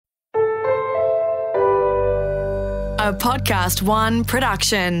A Podcast One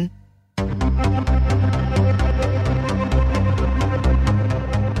production.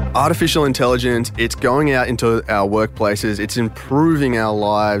 Artificial intelligence, it's going out into our workplaces, it's improving our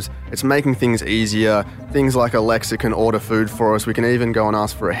lives, it's making things easier. Things like Alexa can order food for us, we can even go and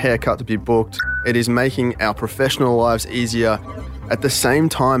ask for a haircut to be booked. It is making our professional lives easier. At the same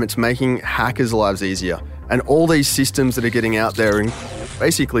time, it's making hackers' lives easier. And all these systems that are getting out there and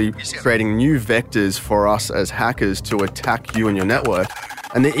basically creating new vectors for us as hackers to attack you and your network.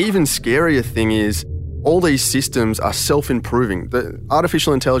 And the even scarier thing is, all these systems are self-improving. The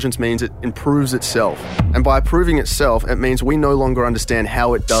artificial intelligence means it improves itself. And by improving itself, it means we no longer understand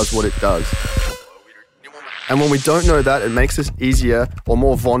how it does what it does. And when we don't know that, it makes us easier or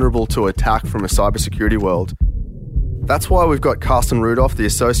more vulnerable to attack from a cybersecurity world. That's why we've got Carsten Rudolph, the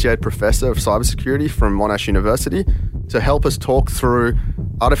Associate Professor of Cybersecurity from Monash University, to help us talk through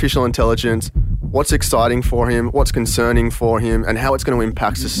artificial intelligence, what's exciting for him, what's concerning for him, and how it's going to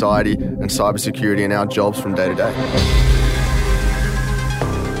impact society and cybersecurity and our jobs from day to day.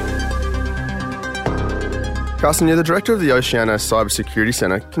 Carsten, you're the Director of the Oceania Cybersecurity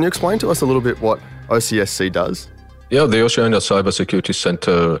Centre. Can you explain to us a little bit what OCSC does? Yeah, the Oceania Cybersecurity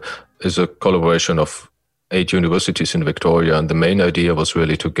Centre is a collaboration of 8 universities in Victoria, and the main idea was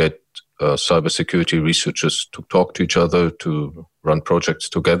really to get cybersecurity researchers to talk to each other, to run projects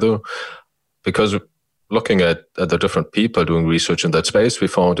together. Because looking at the different people doing research in that space, we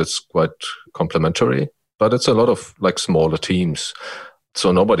found it's quite complementary, but it's a lot of like smaller teams.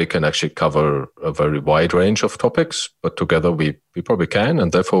 So nobody can actually cover a very wide range of topics, but together we probably can,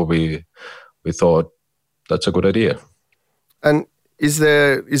 and therefore we thought that's a good idea. And is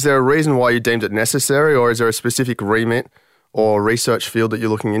there a reason why you deemed it necessary, or is there a specific remit or research field that you're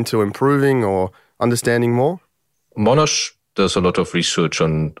looking into improving or understanding more? Monash does a lot of research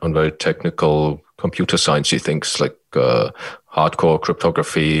on very technical computer sciencey things like hardcore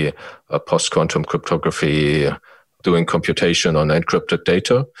cryptography, post-quantum cryptography, doing computation on encrypted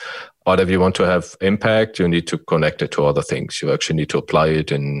data. But if you want to have impact, you need to connect it to other things. You actually need to apply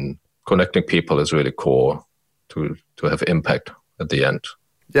it in connecting people is really core to have impact at the end.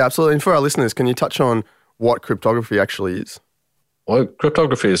 Yeah, absolutely. And for our listeners, can you touch on what cryptography actually is? Well,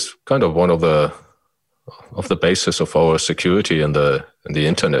 cryptography is kind of one of the basis of our security in the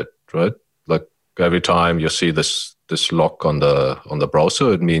internet, right? Like every time you see this lock on the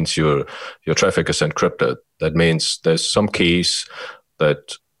browser, it means your traffic is encrypted. That means there's some keys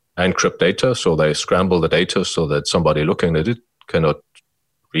that encrypt data, so they scramble the data so that somebody looking at it cannot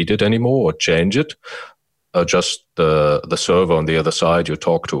read it anymore or change it. Just the server on the other side you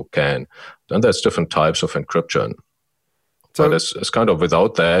talk to can. Then there's different types of encryption. So but it's kind of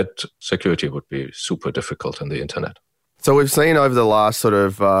without that, security would be super difficult in the internet. So we've seen over the last sort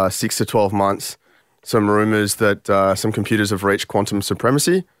of 6 to 12 months some rumours that some computers have reached quantum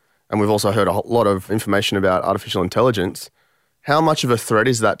supremacy, and we've also heard a lot of information about artificial intelligence. How much of a threat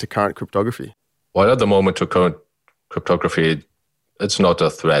is that to current cryptography? Well, at the moment to current cryptography, it's not a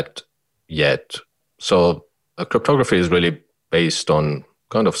threat yet. So cryptography is really based on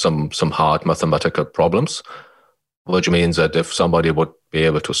kind of some hard mathematical problems, which means that if somebody would be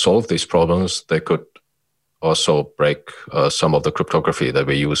able to solve these problems, they could also break some of the cryptography that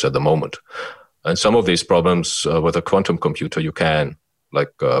we use at the moment. And some of these problems with a quantum computer, you can,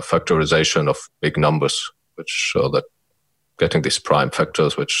 like factorization of big numbers, which that getting these prime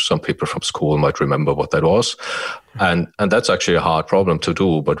factors, which some people from school might remember what that was. And that's actually a hard problem to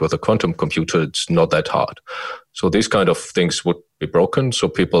do, but with a quantum computer, it's not that hard. So these kind of things would be broken. So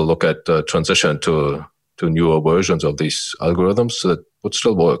people look at transition to newer versions of these algorithms that would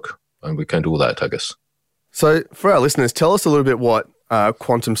still work. And we can do that, I guess. So for our listeners, tell us a little bit what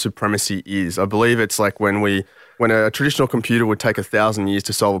quantum supremacy is. I believe it's like when a traditional computer would take 1,000 years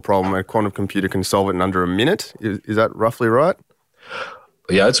to solve a problem, a quantum computer can solve it in under a minute. Is that roughly right?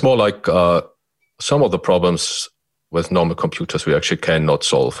 Yeah, it's more like some of the problems with normal computers we actually cannot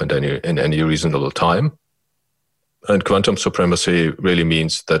solve in any reasonable time. And quantum supremacy really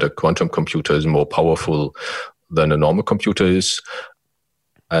means that a quantum computer is more powerful than a normal computer is.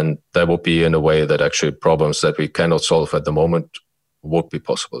 And that would be in a way that actually problems that we cannot solve at the moment would be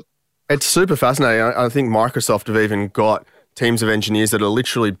possible. It's super fascinating. I think Microsoft have even got teams of engineers that are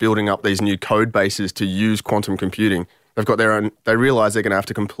literally building up these new code bases to use quantum computing. They've got their own, they realize they're going to have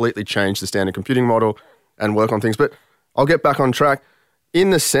to completely change the standard computing model and work on things. But I'll get back on track.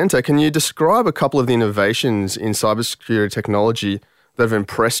 In the centre, can you describe a couple of the innovations in cybersecurity technology that have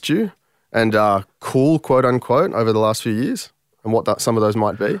impressed you and are cool, quote unquote, over the last few years, and what some of those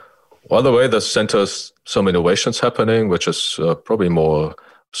might be? Well, the way the centre's some innovations happening, which is probably more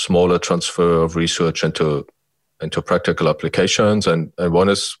smaller transfer of research into into practical applications. And one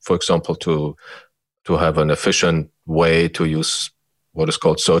is, for example, to have an efficient way to use what is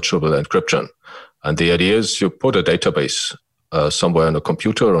called searchable encryption. And the idea is you put a database somewhere on a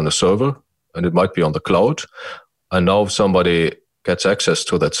computer, on a server, and it might be on the cloud. And now if somebody gets access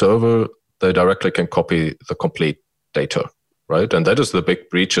to that server, they directly can copy the complete data, right? And that is the big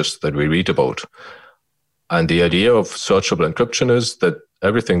breaches that we read about. And the idea of searchable encryption is that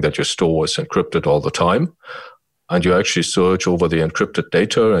everything that you store is encrypted all the time. And you actually search over the encrypted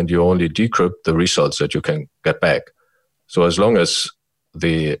data and you only decrypt the results that you can get back. So as long as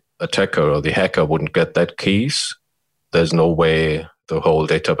the attacker or the hacker wouldn't get that keys, there's no way the whole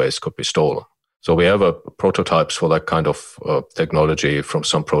database could be stolen. So we have prototypes for that kind of technology from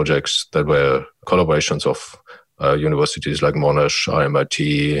some projects that were collaborations of universities like Monash,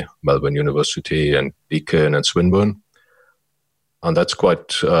 RMIT, Melbourne University, and Beacon and Swinburne. And that's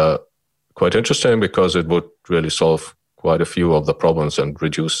quite interesting because it would really solve quite a few of the problems and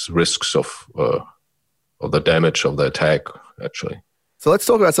reduce risks of the damage of the attack, actually. So let's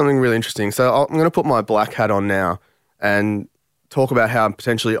talk about something really interesting. So I'm going to put my black hat on now and talk about how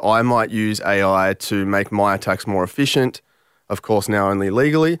potentially I might use AI to make my attacks more efficient, of course now only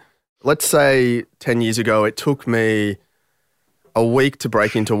legally. Let's say 10 years ago it took me a week to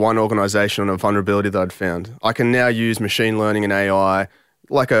break into one organisation on a vulnerability that I'd found. I can now use machine learning and AI,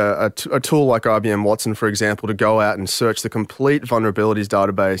 like a tool like IBM Watson, for example, to go out and search the complete vulnerabilities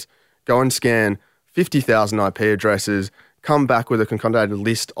database, go and scan 50,000 IP addresses, come back with a consolidated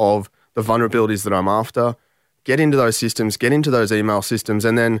list of the vulnerabilities that I'm after, get into those systems, get into those email systems,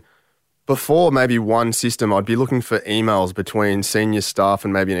 and then before maybe one system, I'd be looking for emails between senior staff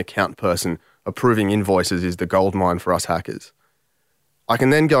and maybe an account person. Approving invoices is the goldmine for us hackers. I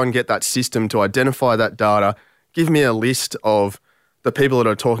can then go and get that system to identify that data, give me a list of the people that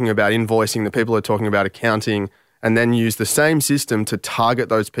are talking about invoicing, the people that are talking about accounting, and then use the same system to target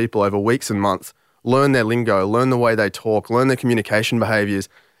those people over weeks and months, learn their lingo, learn the way they talk, learn their communication behaviours,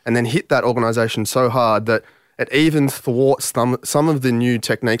 and then hit that organisation so hard that it even thwarts some of the new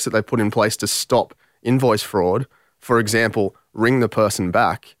techniques that they put in place to stop invoice fraud. For example, ring the person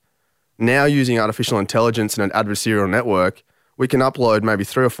back. Now using artificial intelligence and an adversarial network, we can upload maybe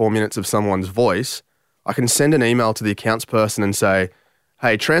 3 or 4 minutes of someone's voice. I can send an email to the accounts person and say,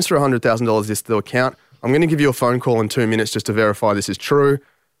 hey, transfer $100,000 this to the account. I'm going to give you a phone call in 2 minutes just to verify this is true.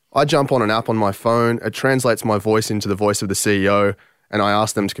 I jump on an app on my phone. It translates my voice into the voice of the CEO, and I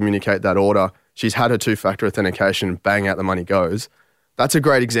ask them to communicate that order. She's had her 2-factor authentication, bang, out the money goes. That's a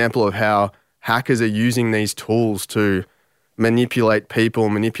great example of how hackers are using these tools to manipulate people,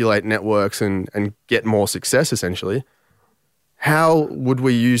 manipulate networks, and get more success, essentially. How would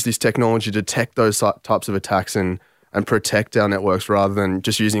we use this technology to detect those types of attacks and protect our networks rather than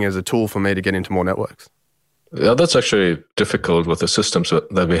just using it as a tool for me to get into more networks? Yeah, that's actually difficult with the systems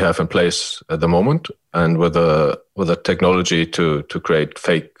that we have in place at the moment, and with the technology to create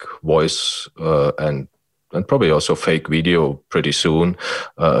fake voice and probably also fake video pretty soon,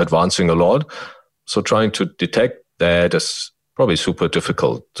 advancing a lot. So trying to detect that is probably super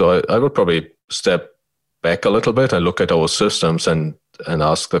difficult. So I would probably step back a little bit and look at our systems and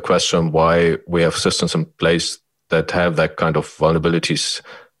ask the question why we have systems in place that have that kind of vulnerabilities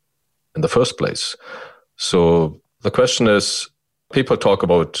in the first place. So the question is, people talk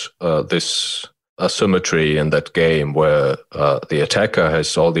about this asymmetry in that game where the attacker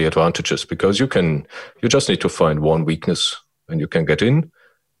has all the advantages because you just need to find one weakness and you can get in.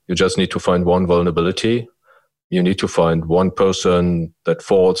 You just need to find one vulnerability. You need to find one person that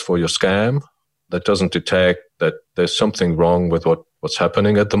falls for your scam, that doesn't detect that there's something wrong with what's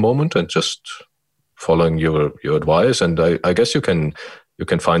happening at the moment and just following your advice. And I guess you can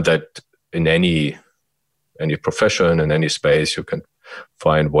find that in any profession, in any space. You can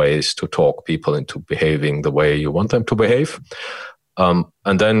find ways to talk people into behaving the way you want them to behave, and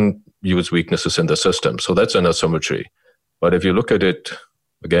then use weaknesses in the system. So that's an asymmetry. But if you look at it,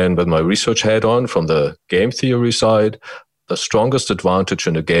 again, with my research hat on from the game theory side, the strongest advantage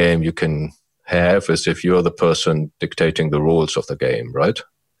in a game you can have is if you're the person dictating the rules of the game, right?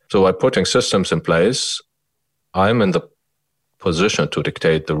 So by putting systems in place, I'm in the position to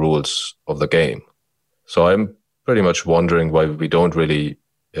dictate the rules of the game. So I'm pretty much wondering why we don't really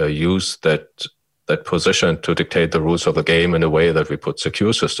use that position to dictate the rules of the game in a way that we put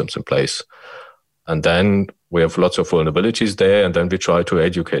secure systems in place. And then we have lots of vulnerabilities there, and then we try to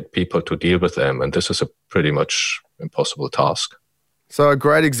educate people to deal with them. And this is a pretty much impossible task. So a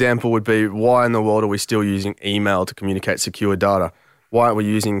great example would be, why in the world are we still using email to communicate secure data? Why aren't we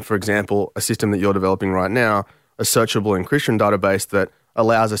using, for example, a system that you're developing right now, a searchable encryption database that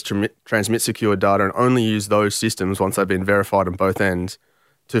allows us to transmit secure data and only use those systems once they've been verified on both ends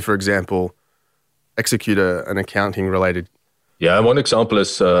to, for example, execute an accounting-related. Yeah, one example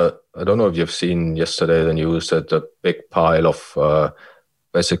is, I don't know if you've seen yesterday the news that a big pile of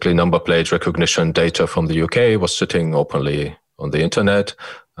basically number plate recognition data from the UK was sitting openly on the internet.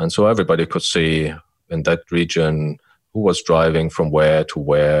 And so everybody could see in that region who was driving from where to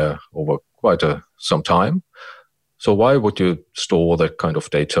where over quite some time. So why would you store that kind of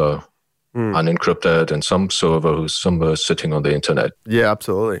data unencrypted in some server who's somewhere sitting on the internet? Yeah,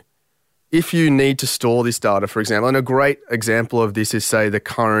 absolutely. If you need to store this data, for example, and a great example of this is, say, the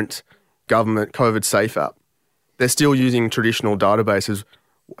current government COVID Safe app. They're still using traditional databases.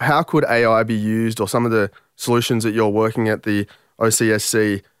 How could AI be used, or some of the solutions that you're working at the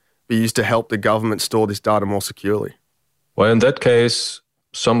OCSC, be used to help the government store this data more securely? Well, in that case,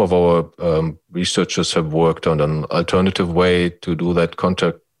 some of our researchers have worked on an alternative way to do that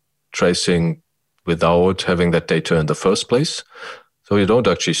contact tracing without having that data in the first place. So you don't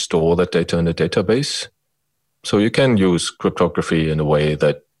actually store that data in a database. So you can use cryptography in a way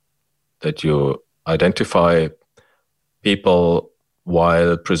that you identify people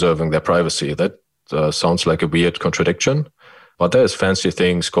while preserving their privacy. That sounds like a weird contradiction, but there's fancy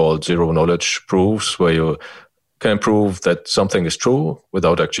things called zero-knowledge proofs where you can prove that something is true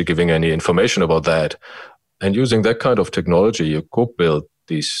without actually giving any information about that. And using that kind of technology, you could build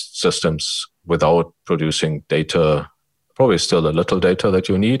these systems without producing data, probably still a little data that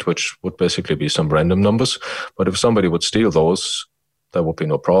you need, which would basically be some random numbers. But if somebody would steal those, there would be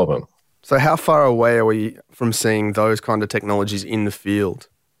no problem. So how far away are we from seeing those kind of technologies in the field?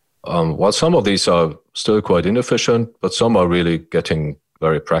 Well, some of these are still quite inefficient, but some are really getting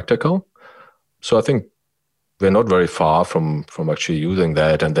very practical. So I think we're not very far from actually using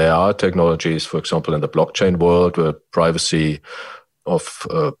that. And there are technologies, for example, in the blockchain world where privacy of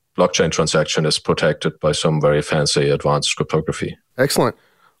blockchain transaction is protected by some very fancy advanced cryptography. Excellent.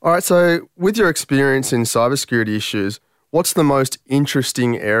 All right, so with your experience in cybersecurity issues, what's the most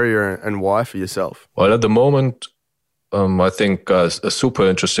interesting area and why for yourself? Well, at the moment, I think a super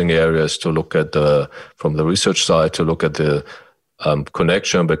interesting area is to look at from the research side, to look at the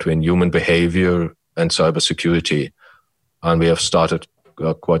connection between human behavior and cybersecurity. And we have started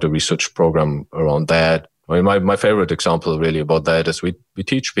quite a research program around that. I mean, my favorite example really about that is we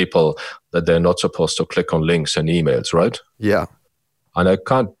teach people that they're not supposed to click on links in emails, right? Yeah. And I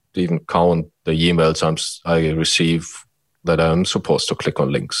can't even count the emails I receive that I'm supposed to click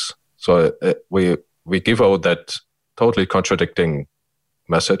on links. So we give out that totally contradicting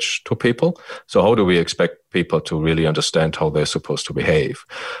message to people. So how do we expect people to really understand how they're supposed to behave?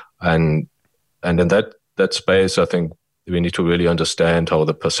 And in that space, I think we need to really understand how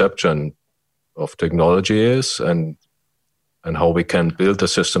the perception of technology is and how we can build the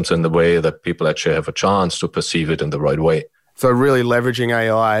systems in the way that people actually have a chance to perceive it in the right way. So really leveraging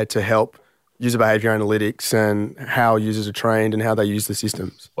AI to help user behavior analytics and how users are trained and how they use the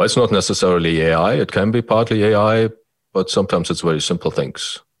systems. Well, it's not necessarily AI. It can be partly AI, but sometimes it's very simple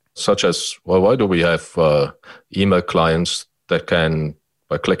things, such as, well, why do we have email clients that can,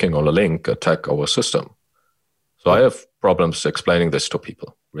 by clicking on a link, attack our system? So I have problems explaining this to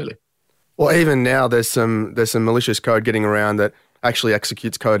people, really. Well, even now there's some malicious code getting around that actually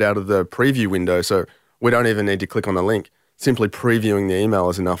executes code out of the preview window. So we don't even need to click on the link. Simply previewing the email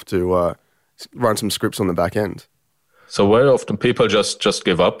is enough to run some scripts on the back end. So very often people just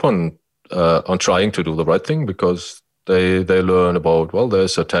give up on trying to do the right thing because they learn about, well,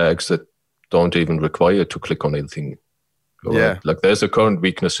 there's attacks that don't even require you to click on anything. Yeah. Like there's a current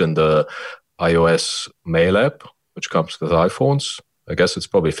weakness in the iOS mail app, which comes with iPhones. I guess it's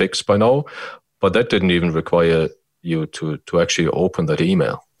probably fixed by now, but that didn't even require you to actually open that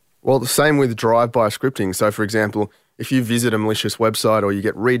email. Well, the same with drive-by scripting. So, for example, if you visit a malicious website or you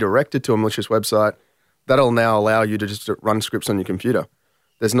get redirected to a malicious website, that'll now allow you to just run scripts on your computer.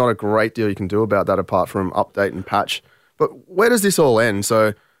 There's not a great deal you can do about that apart from update and patch. But where does this all end?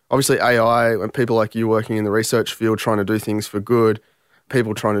 So, obviously AI and people like you working in the research field trying to do things for good,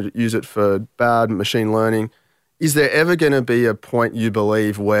 people trying to use it for bad, machine learning. Is there ever going to be a point, you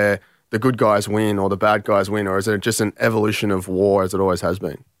believe, where the good guys win or the bad guys win, or is it just an evolution of war as it always has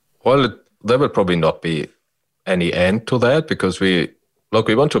been? Well, there will probably not be any end to that because we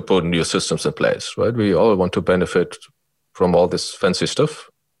want to put new systems in place, right? We all want to benefit from all this fancy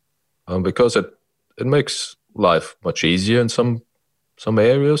stuff because it makes life much easier in some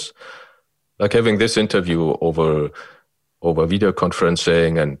areas. Like having this interview over video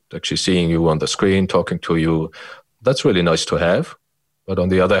conferencing and actually seeing you on the screen, talking to you, that's really nice to have. But on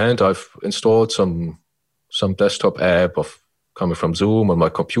the other hand, I've installed some desktop app of coming from Zoom on my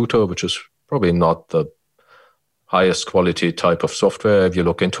computer, which is probably not the highest quality type of software if you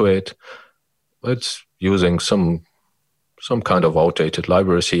look into it. It's using some kind of outdated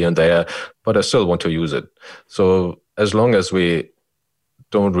libraries here and there, but I still want to use it. So as long as we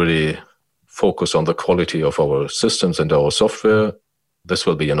don't really focus on the quality of our systems and our software, this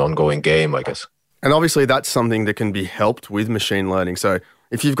will be an ongoing game, I guess. And obviously that's something that can be helped with machine learning. So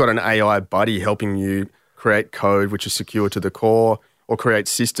if you've got an AI buddy helping you create code which is secure to the core, or create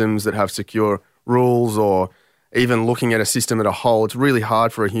systems that have secure rules, or even looking at a system as a whole, it's really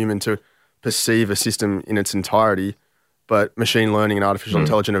hard for a human to perceive a system in its entirety. But machine learning and artificial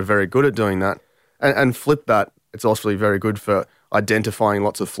intelligence are very good at doing that. And flip that, it's also very good for identifying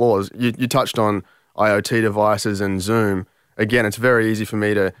lots of flaws. You touched on IoT devices and Zoom. Again, it's very easy for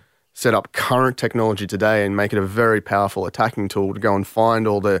me to set up current technology today and make it a very powerful attacking tool to go and find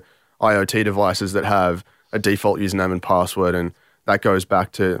all the IoT devices that have a default username and password. And that goes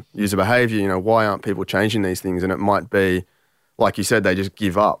back to user behavior. Why aren't people changing these things? And it might be, like you said, they just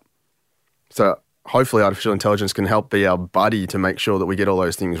give up. So hopefully artificial intelligence can help be our buddy to make sure that we get all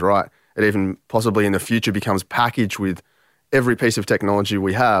those things right. It even possibly in the future becomes packaged with every piece of technology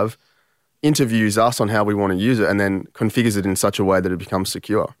we have, interviews us on how we want to use it, and then configures it in such a way that it becomes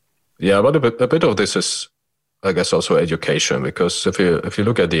secure. Yeah, but a bit of this is, I guess, also education, because if you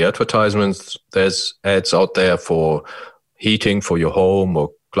look at the advertisements, there's ads out there for heating for your home or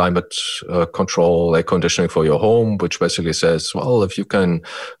climate control, air conditioning for your home, which basically says, well, if you can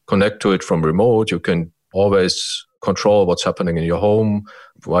connect to it from remote, you can always control what's happening in your home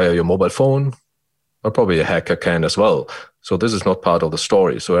via your mobile phone, or probably a hacker can as well. So this is not part of the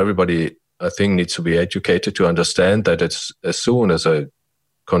story. So everybody, I think, needs to be educated to understand that it's as soon as I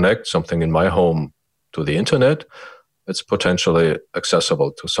connect something in my home to the internet, it's potentially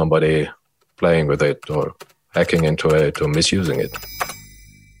accessible to somebody playing with it or hacking into it or misusing it.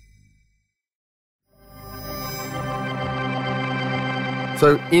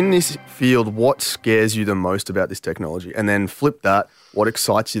 So in this field, what scares you the most about this technology? And then flip that, what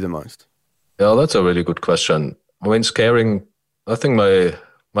excites you the most? Yeah, that's a really good question. I mean, scaring, I think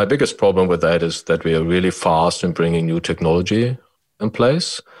my biggest problem with that is that we are really fast in bringing new technology in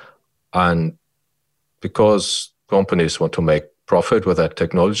place. And because companies want to make profit with that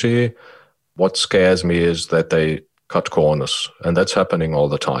technology, what scares me is that they cut corners. And that's happening all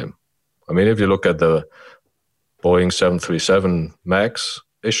the time. I mean, if you look at the Boeing 737 MAX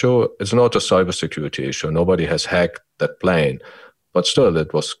issue, it's not a cybersecurity issue. Nobody has hacked that plane. But still,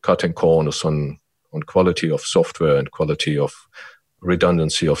 it was cutting corners on quality of software and quality of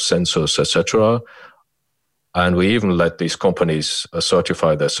redundancy of sensors, etc. And we even let these companies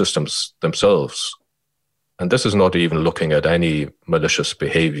certify their systems themselves. And this is not even looking at any malicious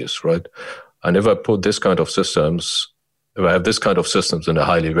behaviors, right? And if I put this kind of systems, if I have this kind of systems in a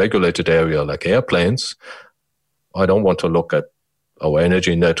highly regulated area like airplanes, I don't want to look at our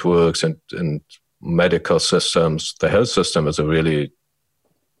energy networks and medical systems. The health system is a really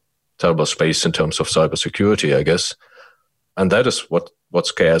terrible space in terms of cybersecurity, I guess. And that is what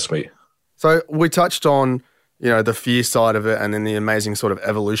scares me. So we touched on, the fear side of it, and then the amazing sort of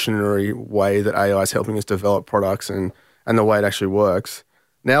evolutionary way that AI is helping us develop products and the way it actually works.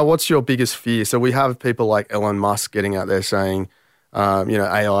 Now, what's your biggest fear? So we have people like Elon Musk getting out there saying,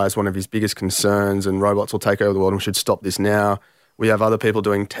 AI is one of his biggest concerns and robots will take over the world and we should stop this now. We have other people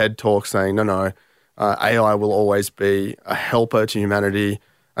doing TED Talks saying, no, AI will always be a helper to humanity,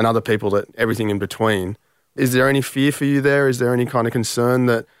 and other people that everything in between. Is there any fear for you there? Is there any kind of concern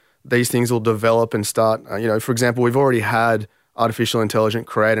that these things will develop and start, for example, we've already had artificial intelligence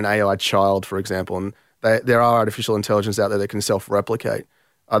create an AI child, for example, and there are artificial intelligence out there that can self-replicate.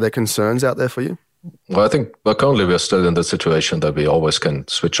 Are there concerns out there for you? Well, I think currently we're still in the situation that we always can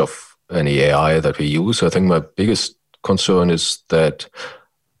switch off any AI that we use. I think my biggest concern is that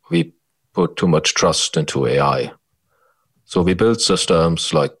we put too much trust into AI. So we build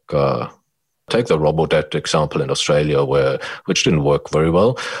systems like, take the Robodebt example in Australia, which didn't work very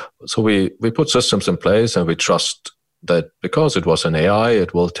well. So we put systems in place and we trust that because it was an AI,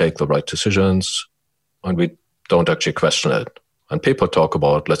 it will take the right decisions, and we don't actually question it. And people talk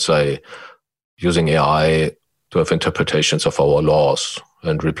about, let's say, using AI to have interpretations of our laws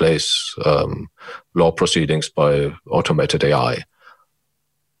and replace law proceedings by automated AI.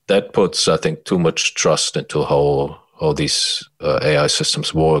 That puts, I think, too much trust into how these AI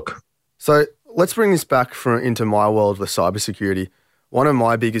systems work. So let's bring this back into my world with cybersecurity. One of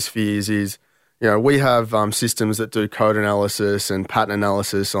my biggest fears is, we have systems that do code analysis and pattern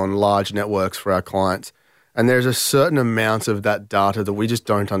analysis on large networks for our clients. And there's a certain amount of that data that we just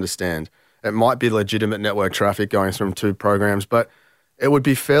don't understand. It might be legitimate network traffic going from two programs, but it would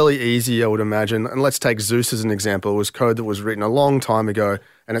be fairly easy, I would imagine. And let's take Zeus as an example. It was code that was written a long time ago,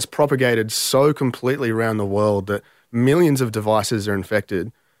 and it's propagated so completely around the world that millions of devices are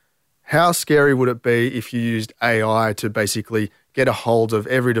infected. How scary would it be if you used AI to basically get a hold of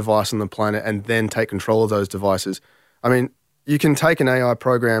every device on the planet and then take control of those devices? I mean, you can take an AI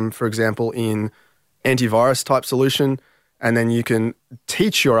program, for example, in antivirus type solution, and then you can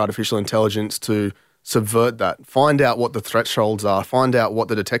teach your artificial intelligence to subvert that, find out what the thresholds are, find out what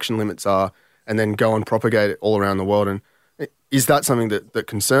the detection limits are, and then go and propagate it all around the world. And is that something that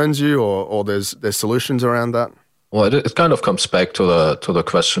concerns you, or there's solutions around that? Well, it kind of comes back to the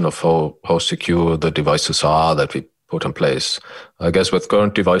question of how secure the devices are that we put in place. I guess with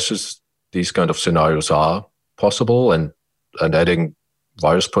current devices, these kind of scenarios are possible, and adding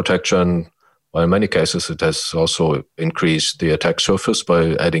virus protection, well, in many cases, it has also increased the attack surface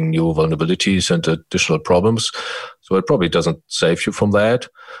by adding new vulnerabilities and additional problems. So it probably doesn't save you from that.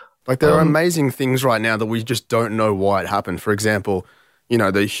 Like there are amazing things right now that we just don't know why it happened. For example,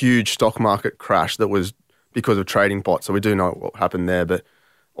 the huge stock market crash that was because of trading bots. So we do know what happened there, but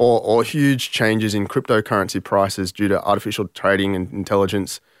or huge changes in cryptocurrency prices due to artificial trading and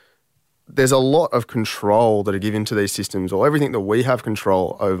intelligence. There's a lot of control that are given to these systems, or everything that we have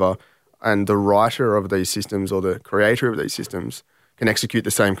control over, and the writer of these systems or the creator of these systems can execute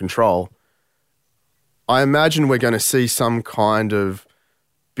the same control. I imagine we're going to see some kind of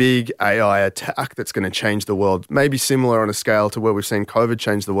big AI attack that's going to change the world, maybe similar on a scale to where we've seen COVID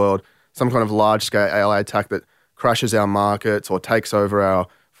change the world, some kind of large-scale AI attack that crashes our markets or takes over our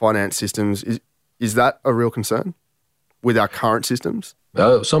finance systems. Is that a real concern with our current systems?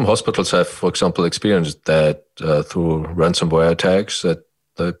 Some hospitals have, for example, experienced that through ransomware attacks, that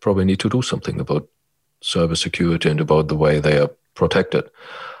they probably need to do something about cybersecurity and about the way they are protected.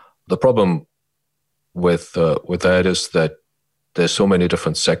 The problem with that is that there's so many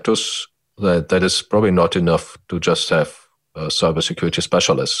different sectors that is probably not enough to just have cybersecurity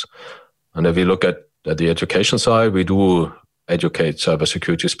specialists. And if you look at the education side, we do educate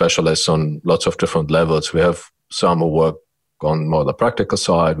cybersecurity specialists on lots of different levels. We have some who work on more the practical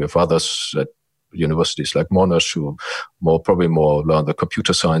side. We have others at universities like Monash who probably more learn the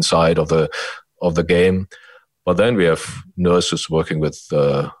computer science side of the game. But then we have nurses working with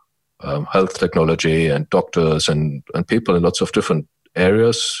health technology and doctors and people in lots of different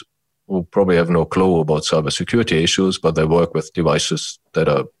areas who probably have no clue about cybersecurity issues, but they work with devices that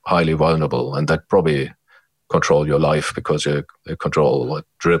are highly vulnerable and that probably control your life because they control what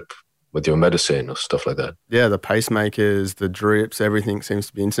drip with your medicine or stuff like that. Yeah, the pacemakers, the drips, everything seems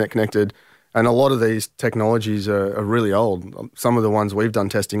to be internet connected. And a lot of these technologies are really old. Some of the ones we've done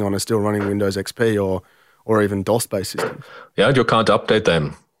testing on are still running Windows XP or even DOS-based systems. Yeah, and you can't update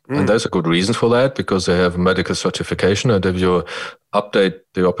them. And there's a good reason for that, because they have medical certification. And if you update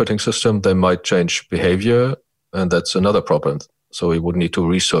the operating system, they might change behavior. And that's another problem. So we would need to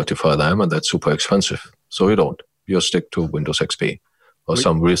recertify them, and that's super expensive. So you don't. You stick to Windows XP or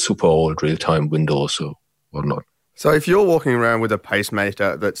some real super old real-time Windows or whatnot. So if you're walking around with a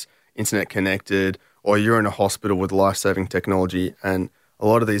pacemaker that's internet connected, or you're in a hospital with life-saving technology, and a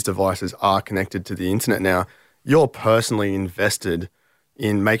lot of these devices are connected to the internet now, you're personally invested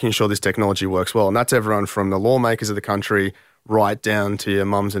in making sure this technology works well. And that's everyone from the lawmakers of the country right down to your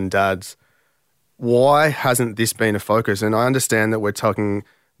mums and dads. Why hasn't this been a focus? And I understand that we're talking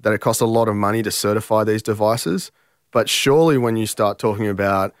that it costs a lot of money to certify these devices, but surely when you start talking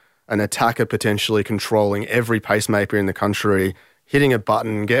about an attacker potentially controlling every pacemaker in the country, hitting a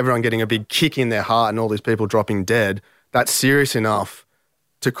button, everyone getting a big kick in their heart and all these people dropping dead, that's serious enough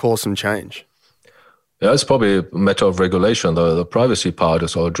to cause some change. Yeah, it's probably a matter of regulation. The privacy part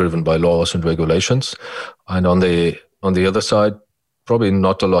is all driven by laws and regulations. And on the other side, probably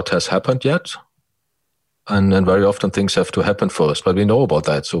not a lot has happened yet. And very often things have to happen first. But we know about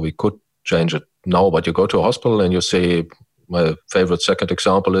that, so we could change it now. But you go to a hospital and you see, my favorite second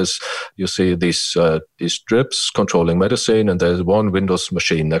example is you see these drips controlling medicine, and there's one Windows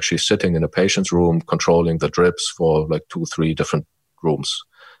machine actually sitting in a patient's room controlling the drips for like 2-3 different rooms.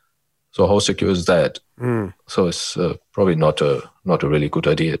 So how secure is that? So it's probably not a really good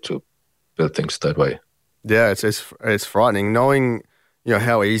idea to build things that way. Yeah, it's frightening knowing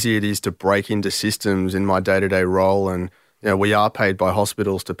how easy it is to break into systems in my day-to-day role, and we are paid by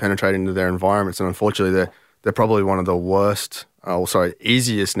hospitals to penetrate into their environments, and unfortunately they're probably one of the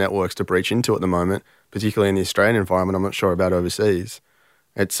easiest networks to breach into at the moment, particularly in the Australian environment. I'm not sure about overseas.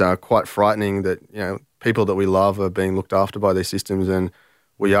 It's quite frightening that people that we love are being looked after by these systems, and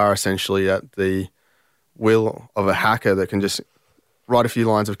we are essentially at the will of a hacker that can just write a few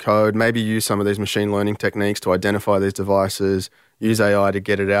lines of code, maybe use some of these machine learning techniques to identify these devices, use AI to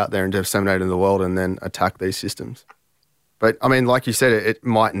get it out there and disseminate it in the world and then attack these systems. But I mean, like you said, it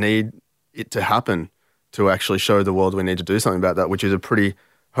might need it to happen to actually show the world we need to do something about that, which is a pretty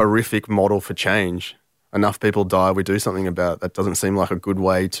horrific model for change. Enough people die, we do something about it. That doesn't seem like a good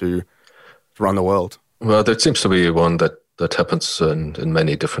way to run the world. Well, that seems to be one that happens in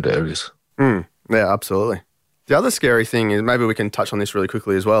many different areas. Yeah, absolutely. The other scary thing is, maybe we can touch on this really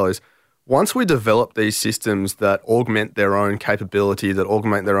quickly as well, is once we develop these systems that augment their own capability, that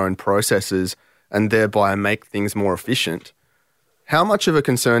augment their own processes, and thereby make things more efficient, how much of a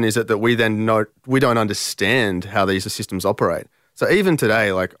concern is it that we then we don't understand how these systems operate? So even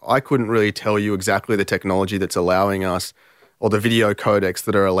today, like, I couldn't really tell you exactly the technology that's allowing us, or the video codecs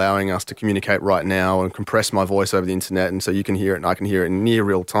that are allowing us to communicate right now and compress my voice over the internet, and so you can hear it and I can hear it in near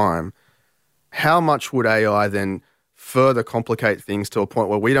real time. How much would AI then further complicate things to a point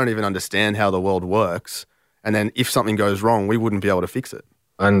where we don't even understand how the world works, and then if something goes wrong, we wouldn't be able to fix it?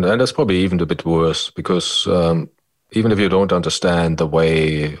 And that's probably even a bit worse, because even if you don't understand the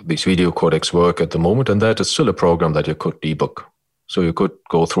way these video codecs work at the moment, and that is still a program that you could debug. So you could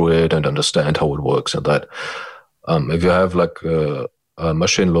go through it and understand how it works, and that if you have like a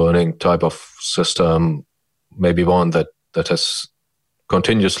machine learning type of system, maybe one that has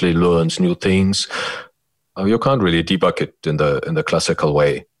continuously learns new things, you can't really debug it in the classical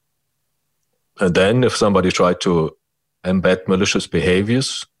way. And then if somebody tried to embed malicious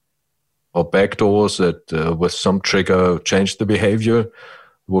behaviors or backdoors that with some trigger change the behavior, it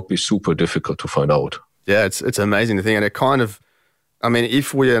would be super difficult to find out. Yeah, it's amazing to think. And it kind of, I mean,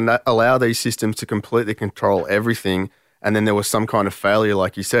 if we allow these systems to completely control everything, and then there was some kind of failure,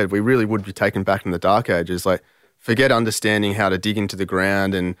 like you said, we really would be taken back in the dark ages. Like, forget understanding how to dig into the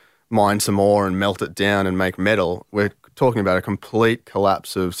ground and mine some ore and melt it down and make metal. We're talking about a complete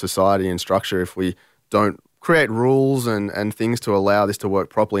collapse of society and structure if we don't create rules and things to allow this to work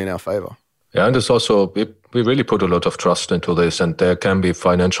properly in our favor. Yeah, and it's also, we really put a lot of trust into this, and there can be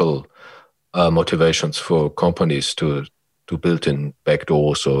financial motivations for companies to build in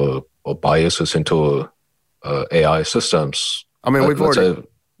backdoors or biases into AI systems. I mean,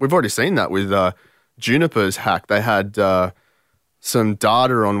 we've already seen that with Juniper's hack. They had some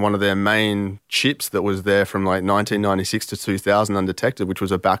data on one of their main chips that was there from like 1996 to 2000 undetected, which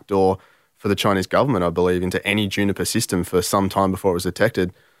was a backdoor for the Chinese government, I believe, into any Juniper system for some time before it was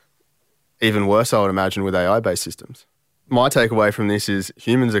detected. Even worse, I would imagine, with AI-based systems. My takeaway from this is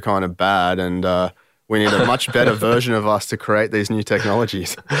humans are kind of bad, and we need a much better version of us to create these new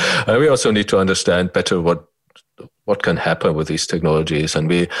technologies. And we also need to understand better what can happen with these technologies.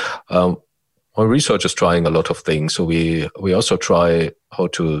 And our research is trying a lot of things. So we also try how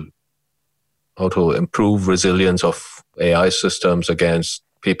to improve resilience of AI systems against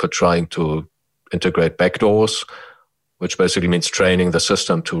people trying to integrate backdoors, which basically means training the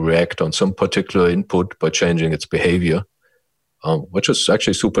system to react on some particular input by changing its behavior, which is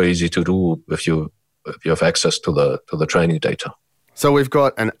actually super easy to do if you have access to the training data. So we've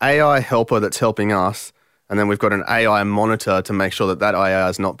got an AI helper that's helping us, and then we've got an AI monitor to make sure that AI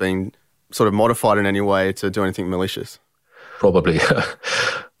is not being sort of modified in any way to do anything malicious. Probably.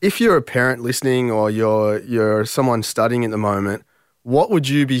 If you're a parent listening, or you're someone studying at the moment, what would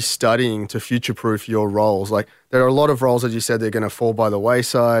you be studying to future-proof your roles? Like, there are a lot of roles, as you said, they're going to fall by the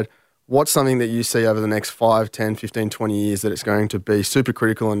wayside. What's something that you see over the next 5, 10, 15, 20 years that it's going to be super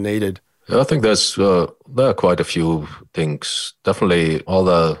critical and needed? I think there are quite a few things. Definitely all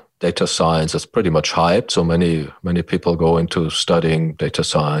the data science is pretty much hyped. So many people go into studying data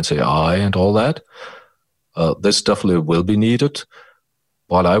science, AI and all that. This definitely will be needed.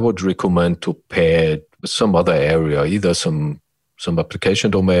 But I would recommend to pair it with some other area, either some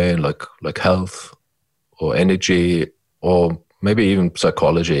application domain like health or energy, or maybe even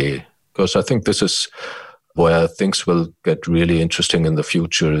psychology, because I think this is where things will get really interesting in the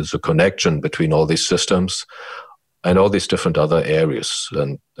future, is a connection between all these systems and all these different other areas,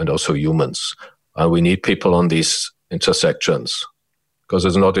 and also humans. And we need people on these intersections, because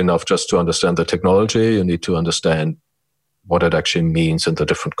it's not enough just to understand the technology. You need to understand what it actually means in the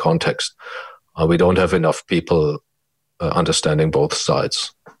different contexts. We don't have enough people understanding both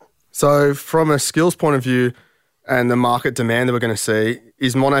sides. So from a skills point of view and the market demand that we're going to see,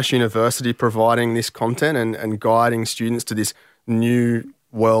 is Monash University providing this content and guiding students to this new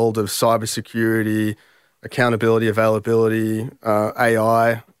world of cybersecurity, accountability, availability,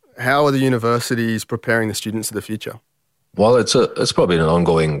 AI? How are the universities preparing the students for the future? Well, it's probably an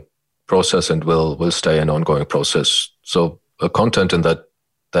ongoing process, and will stay an ongoing process. So content in that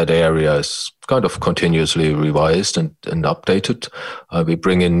that area is kind of continuously revised and updated. We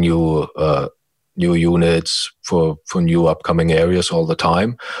bring in new units for new upcoming areas all the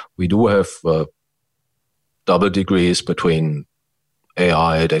time. We do have double degrees between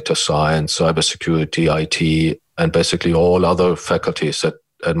AI, data science, cybersecurity, IT, and basically all other faculties at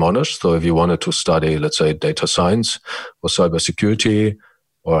Monash. So if you wanted to study, let's say, data science or cybersecurity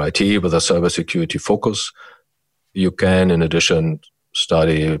or IT with a cybersecurity focus, you can, in addition,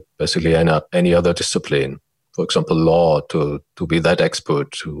 study basically any other discipline. For example, law, to be that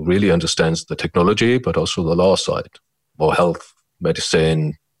expert who really understands the technology, but also the law side, or health,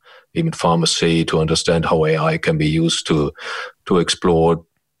 medicine, even pharmacy, to understand how AI can be used to explore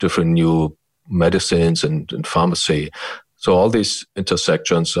different new medicines and pharmacy. So all these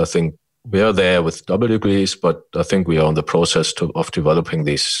intersections, I think we are there with double degrees, but I think we are in the process of developing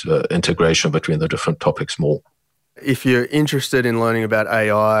this integration between the different topics more. If you're interested in learning about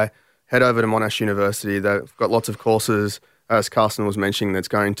AI, head over to Monash University. They've got lots of courses, as Carsten was mentioning, that's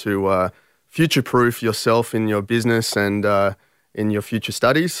going to future-proof yourself in your business and in your future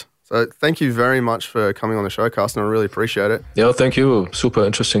studies. So thank you very much for coming on the show, Carsten. I really appreciate it. Yeah, thank you. Super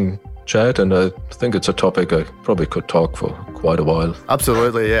interesting chat, and I think it's a topic I probably could talk for quite a while.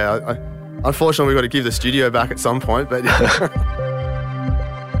 Absolutely, yeah. Unfortunately, we've got to give the studio back at some point, but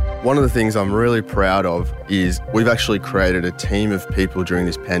one of the things I'm really proud of is we've actually created a team of people during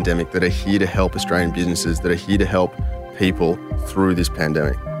this pandemic that are here to help Australian businesses, that are here to help people through this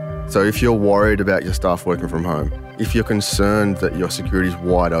pandemic. So if you're worried about your staff working from home, if you're concerned that your security is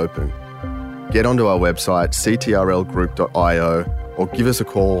wide open, get onto our website, ctrlgroup.io, or give us a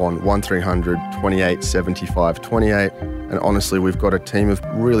call on 1300 28 75 28. And honestly, we've got a team of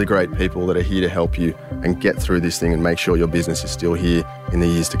really great people that are here to help you and get through this thing and make sure your business is still here in the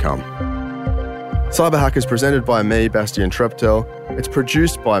years to come. Cyber Hack is presented by me, Bastien Treptel. It's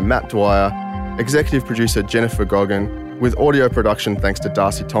produced by Matt Dwyer, executive producer Jennifer Goggin, with audio production thanks to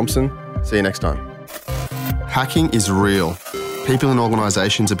Darcy Thompson. See you next time. Hacking is real. People and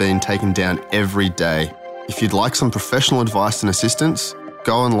organisations are being taken down every day. If you'd like some professional advice and assistance,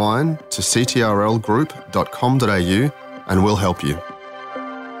 go online to ctrlgroup.com.au and we'll help you.